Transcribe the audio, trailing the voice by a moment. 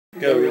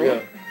Go, we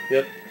go.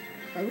 Yep.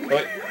 Oh,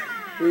 wait.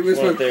 Wait,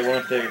 One up there, one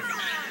up there.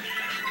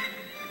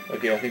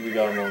 Okay, I think we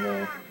got them all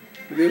now.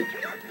 You do?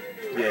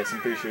 Yes,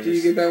 I'm pretty sure. Did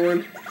you get that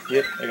one?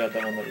 Yep, I got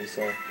that one that we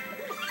saw.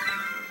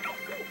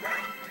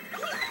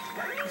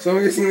 So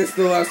I'm guessing this is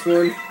the last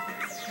one.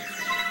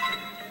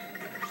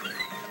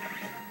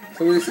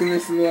 So I'm guessing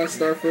this is the last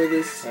star for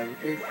this.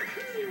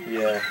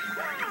 Yeah.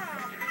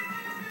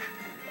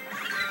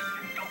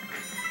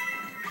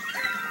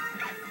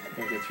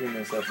 Okay, 3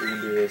 minutes left. We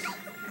can do this.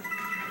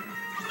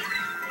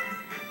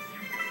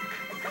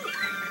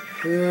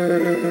 Boy.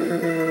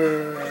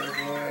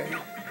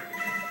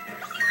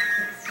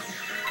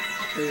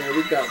 Yeah,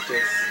 we got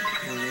this.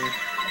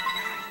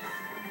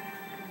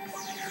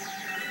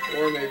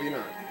 Or maybe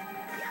not.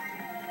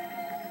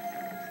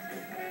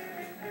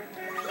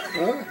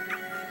 Huh?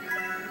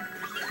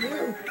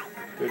 No.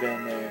 Go down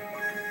there.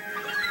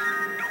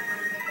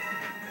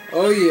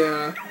 Oh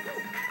yeah.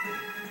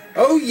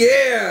 Oh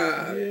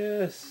yeah!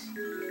 Yes.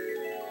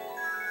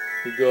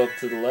 We go up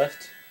to the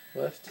left.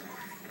 Left.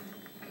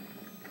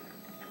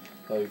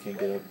 Oh, you can't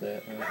get up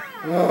that.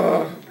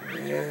 Oh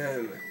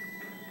man.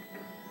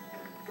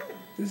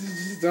 This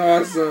is just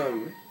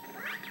awesome.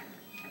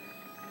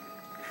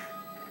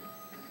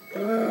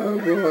 Oh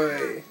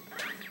boy.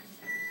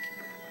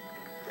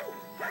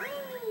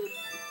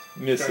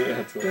 Miss it.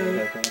 That's what I'm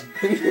back on.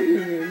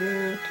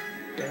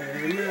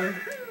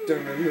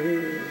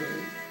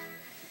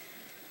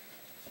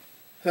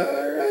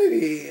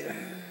 Alrighty.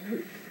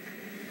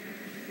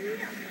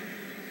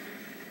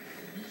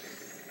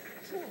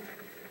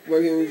 Why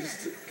can't we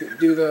just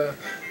do the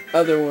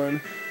other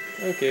one?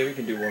 Okay, we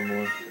can do one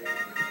more.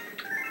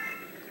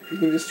 You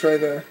can just try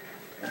that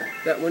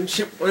one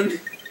chip one.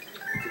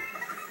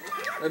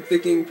 I'm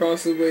thinking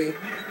possibly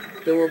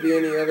there won't be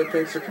any other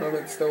prankster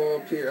comments that will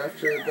appear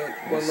after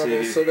that one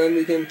level. So then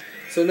we can.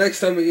 So next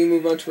time we can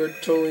move on to a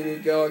totally new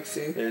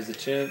galaxy. There's the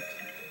chimp.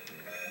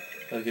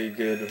 Okay,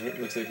 good.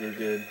 Looks like we're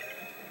good.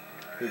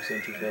 Oops,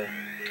 I'm too far.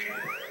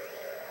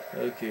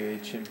 Okay,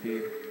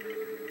 chimpy.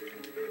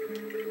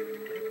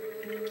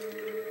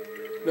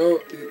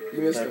 No,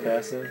 you missed him. I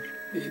passed him?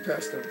 Yeah, you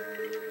passed him.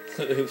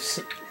 Oops.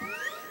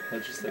 I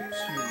was just like,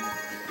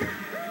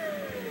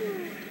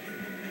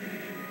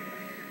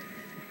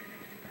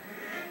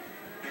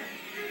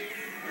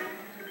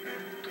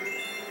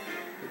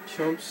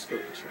 Chumps.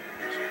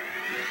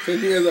 Same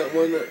thing as that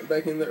one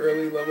back in the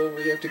early level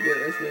where you have to get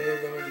as many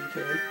of them as you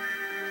can.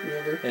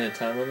 Remember? and a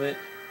time limit?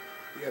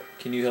 Yep.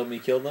 Can you help me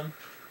kill them?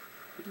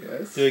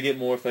 Yes. Do I get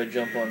more if I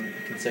jump on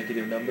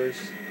consecutive numbers?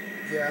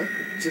 Yeah,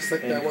 just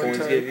like And that one coins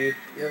time. give you?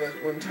 Yeah,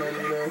 that one time,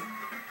 you know.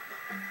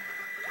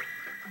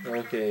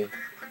 Okay.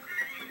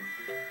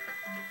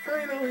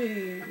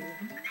 Finally!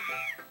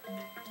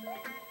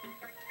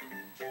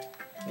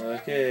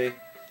 Okay.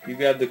 You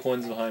grab the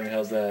coins behind me,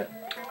 how's that?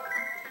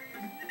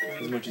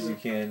 As much as you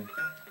can.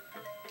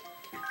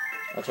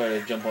 I'll try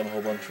to jump on a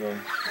whole bunch of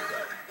them.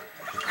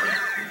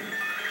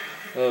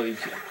 Oh, you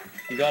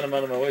got them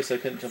out of my way so I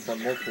couldn't jump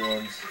on multiple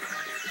ones.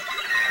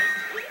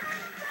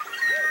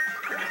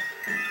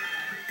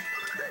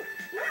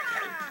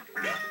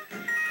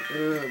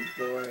 Oh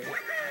boy.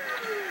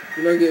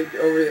 You don't get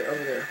over there.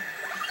 Okay.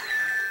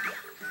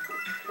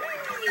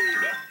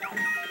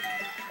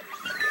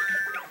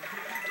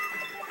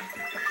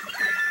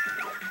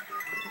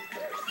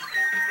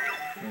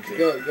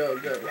 Go. Go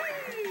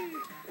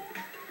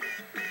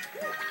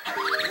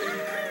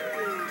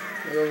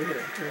over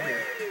here.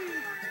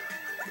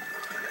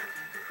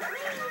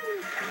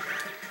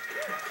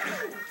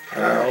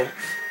 Ow.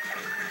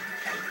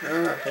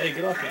 Ah. Hey,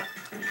 get off me.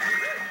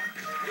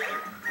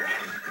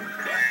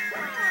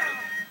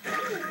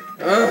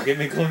 Ah. Give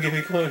me clone, give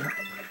me clone.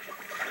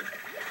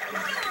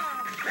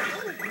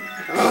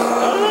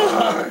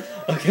 Ah.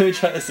 Okay, let me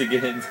try this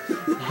again.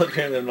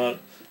 Apparently I'm not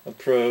a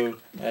pro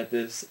at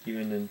this,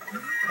 even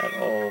at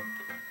all.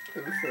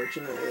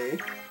 Unfortunately.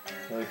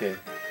 Okay.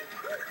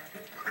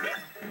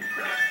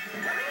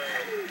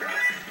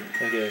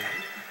 Okay.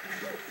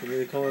 Give me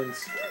the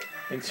coins.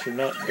 Thanks for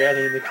not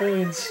gathering the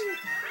coins.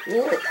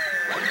 What?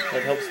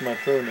 That helps my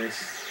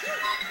proness.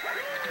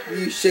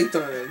 You shaked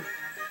on him.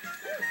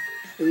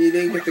 And you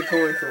didn't get the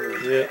coin from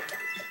him. Yep.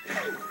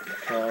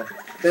 Wow.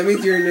 That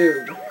means you're a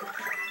noob.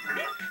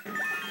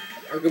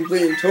 A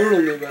complete and total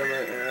noob, I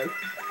might add.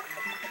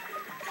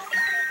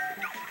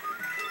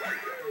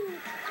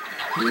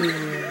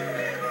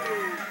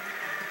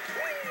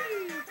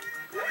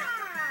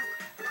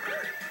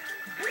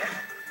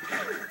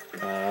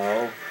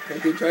 Ow.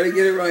 Okay, try to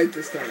get it right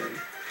this time.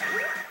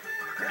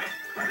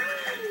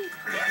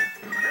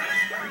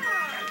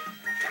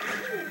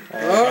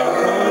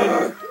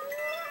 Ah.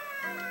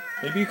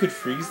 Maybe you could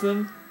freeze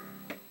them?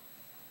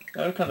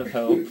 That would kind of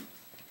help.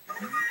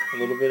 A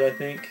little bit, I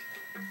think.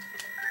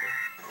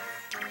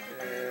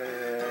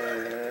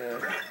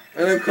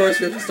 And of course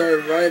we have to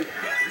start right at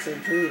the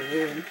same time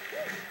again.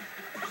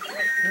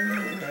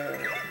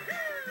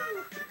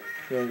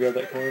 You want to grab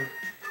that coin?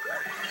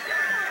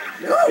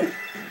 No!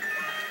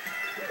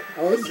 I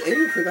was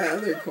aiming for that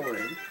other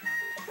coin.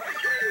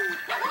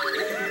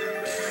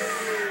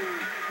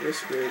 We're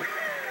screwed.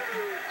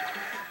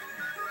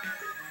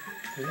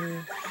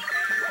 Yeah.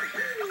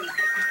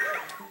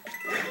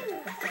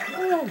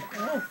 Oh,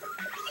 oh.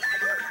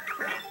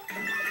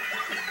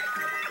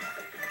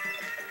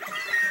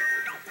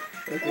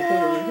 Okay, come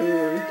on, come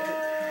on.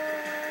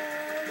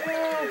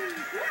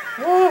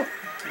 Oh.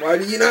 Why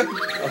do you not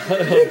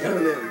pick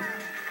on him?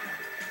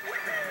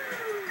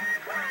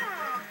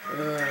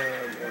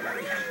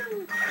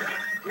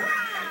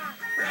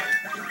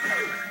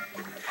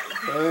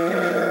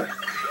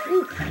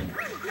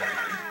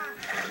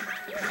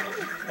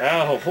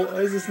 Ow,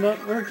 why is this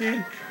not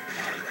working?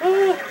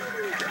 Oh.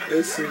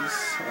 This is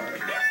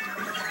hard.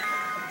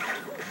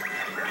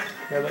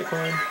 Grab that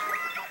coin.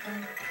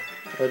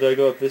 Do I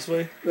go up this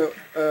way? No,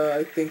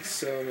 I think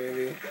so,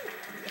 maybe.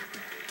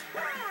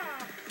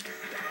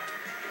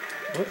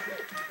 What?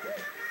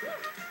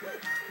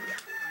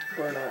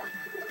 Or not.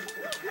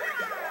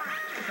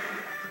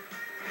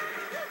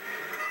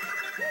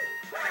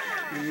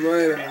 You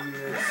might have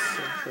missed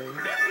something.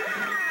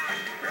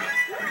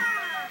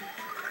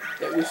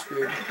 Yeah, we're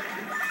screwed.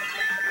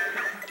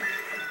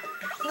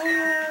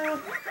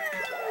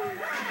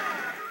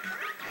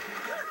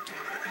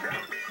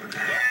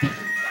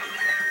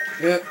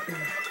 Yep.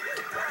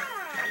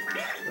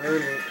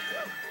 Alright.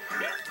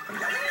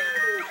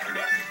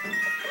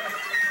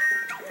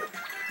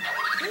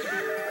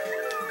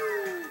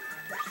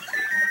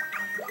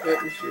 Yep,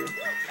 we should.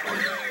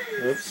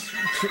 Oops.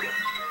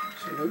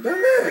 Shouldn't have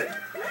done that.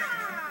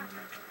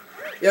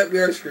 Yep, we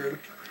are screwed.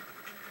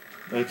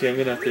 Okay, I'm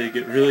gonna have to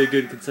get really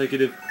good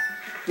consecutive.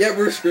 Yep,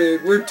 we're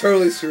screwed. We're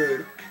totally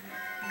screwed.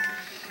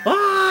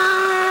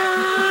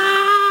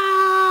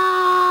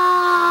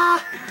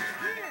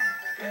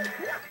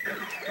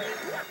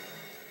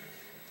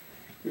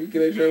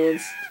 Can I try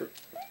once? Let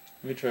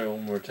me try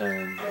one more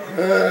time.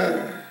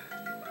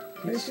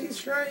 Can I please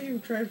try? You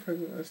tried for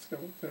the last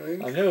couple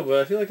times. I know, but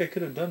I feel like I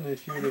could have done it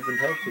if you would have been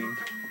helping.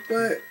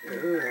 But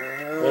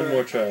one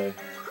more try.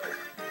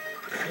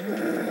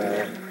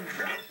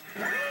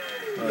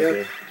 Okay.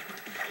 Yep.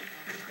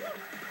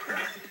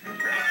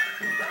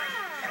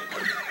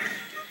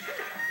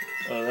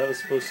 Oh, that was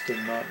supposed to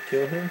not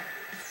kill him?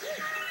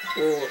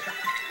 Oh.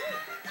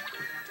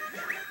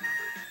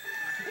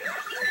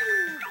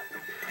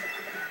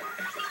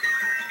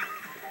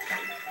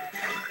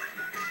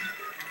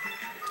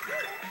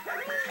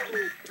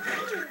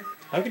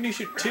 How can you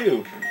shoot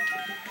two?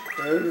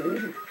 I don't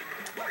know.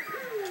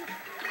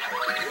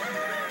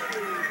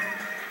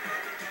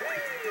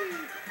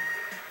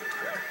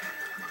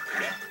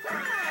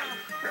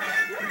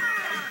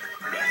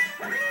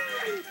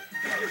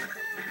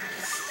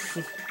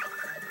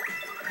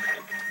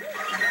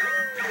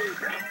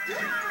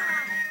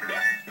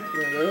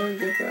 No,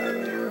 get that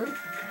one.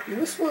 You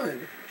missed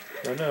one.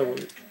 I know.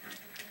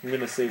 I'm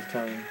gonna save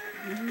time.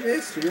 You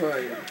missed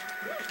one.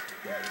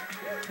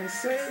 I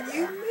said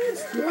you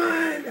missed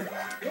one.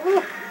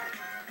 Oh.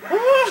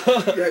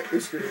 Yeah,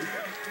 you're screwed.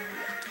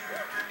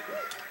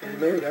 There's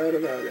no doubt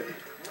about it.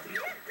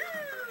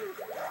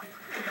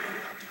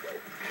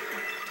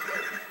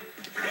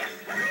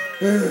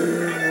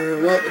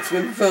 Well, it's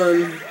been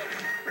fun.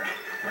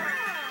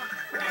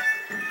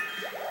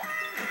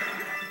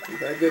 We've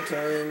had good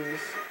times.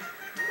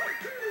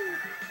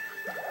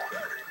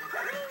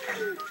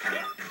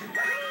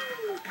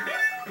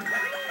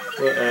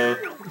 Uh-oh.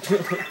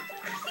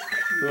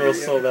 Who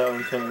else saw that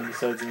one coming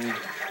besides me?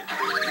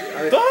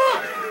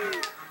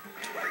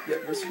 Yep,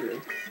 we're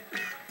screwed.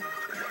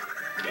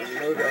 There's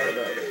no doubt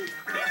about it.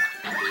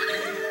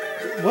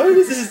 What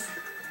is this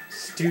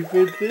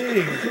stupid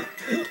thing?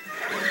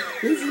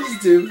 This is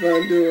too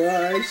fun to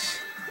watch.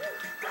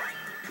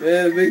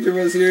 Man, if Victor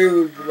was here, he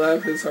would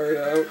laugh his heart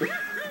out.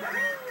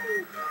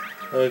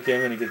 Okay,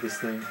 I'm gonna get this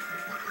thing.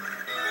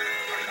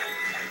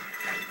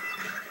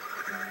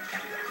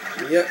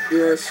 Yep,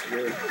 you are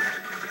screwed.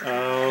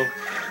 Ow.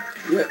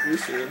 Yep, you're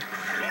screwed.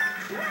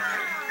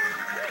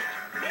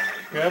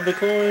 Grab the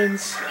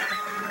coins.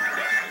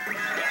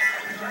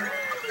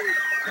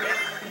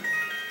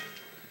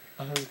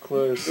 I was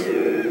close.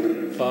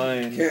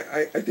 Fine.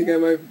 I think I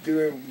might do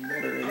it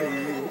better than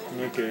you.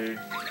 Okay.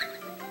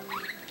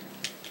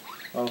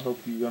 I'll help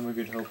you. I'm a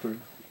good helper.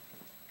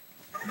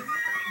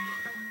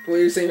 Well,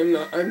 you're saying I'm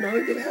not a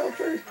good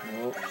helper?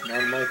 Well,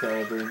 not in my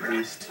caliber, at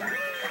least.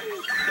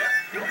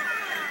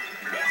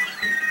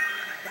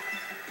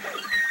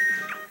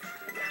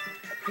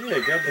 Yeah,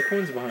 grab the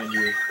coins behind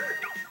you.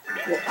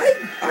 Well,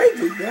 I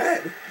did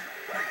that.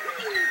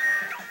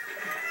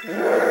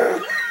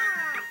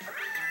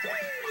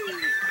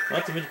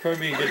 Not to mention probably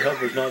being a good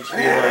helper is not just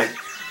being like,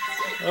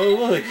 oh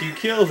look, you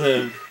killed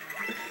him.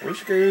 We're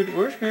screwed,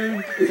 we're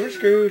screwed, we're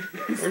screwed,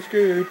 we're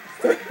screwed,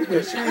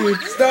 we're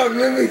screwed. Stop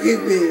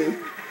mimicking me.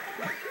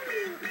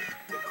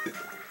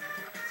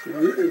 It's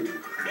rude.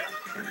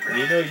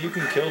 You know you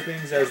can kill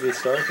things as the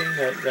star thing,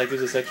 that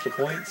gives us extra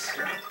points.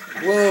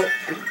 Well,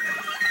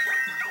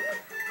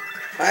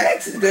 I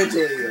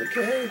accidentally,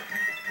 okay?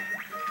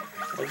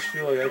 I just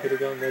feel like I could have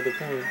gotten the other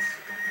points.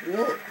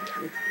 Well,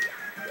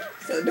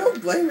 so don't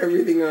blame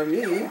everything on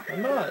me.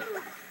 I'm not.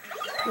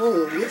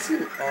 Oh, yes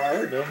you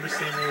are. No, I'm just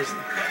saying there's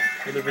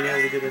would have been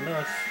able to get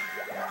enough.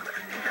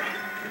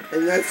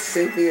 And that's the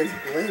same thing as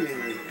blaming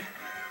me.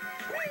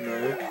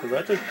 No, because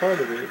I took part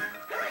of it.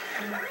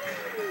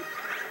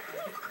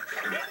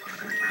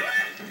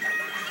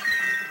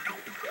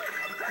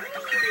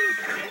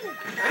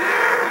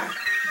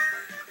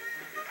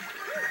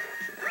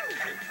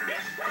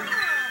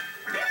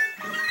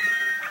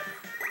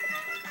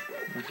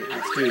 Okay,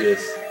 let's do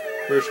this.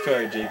 First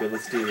try, Jacob.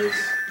 Let's do this.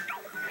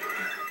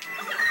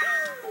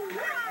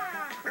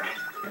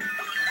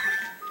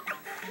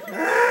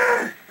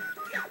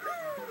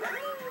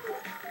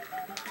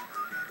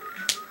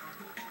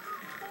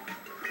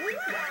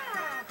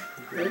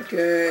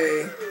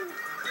 Okay. I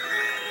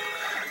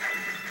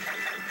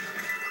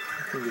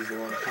think there's a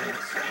lot of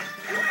things.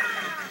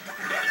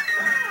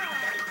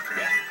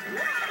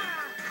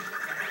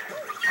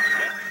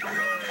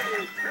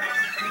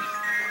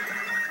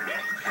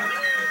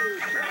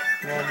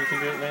 Come on, you can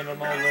do it. Land on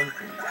all of them.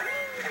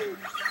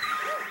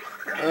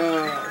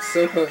 Oh,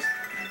 so close.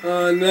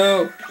 Oh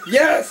no.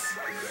 Yes!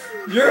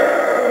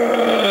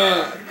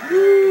 Yeah!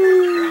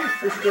 Woo!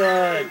 First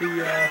try.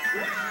 Booyah.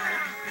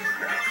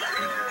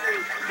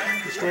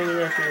 Destroy the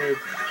record.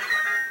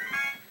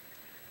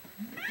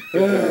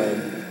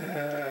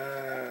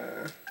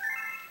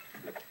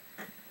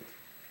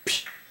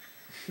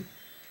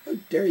 How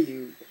dare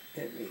you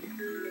hit me?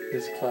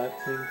 This clap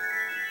thing.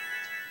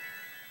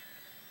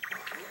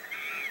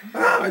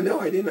 Ah, no,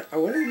 I didn't. I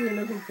wanted to do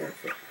another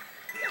backflip.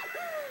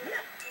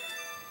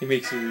 It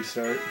makes you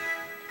restart.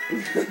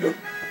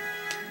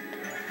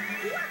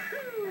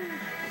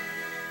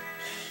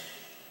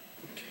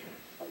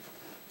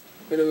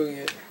 What are we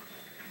at?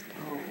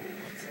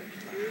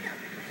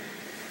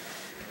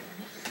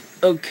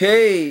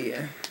 Okay.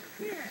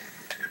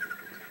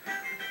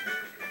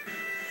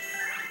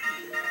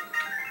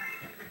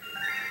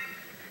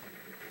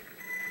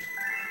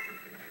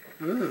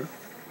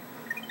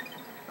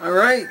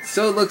 Alright,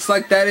 so it looks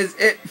like that is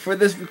it for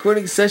this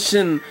recording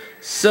session.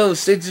 So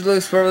stay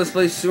tuned for Let's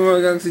Play Super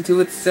Mario Galaxy 2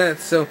 with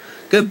Seth. So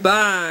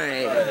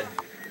goodbye.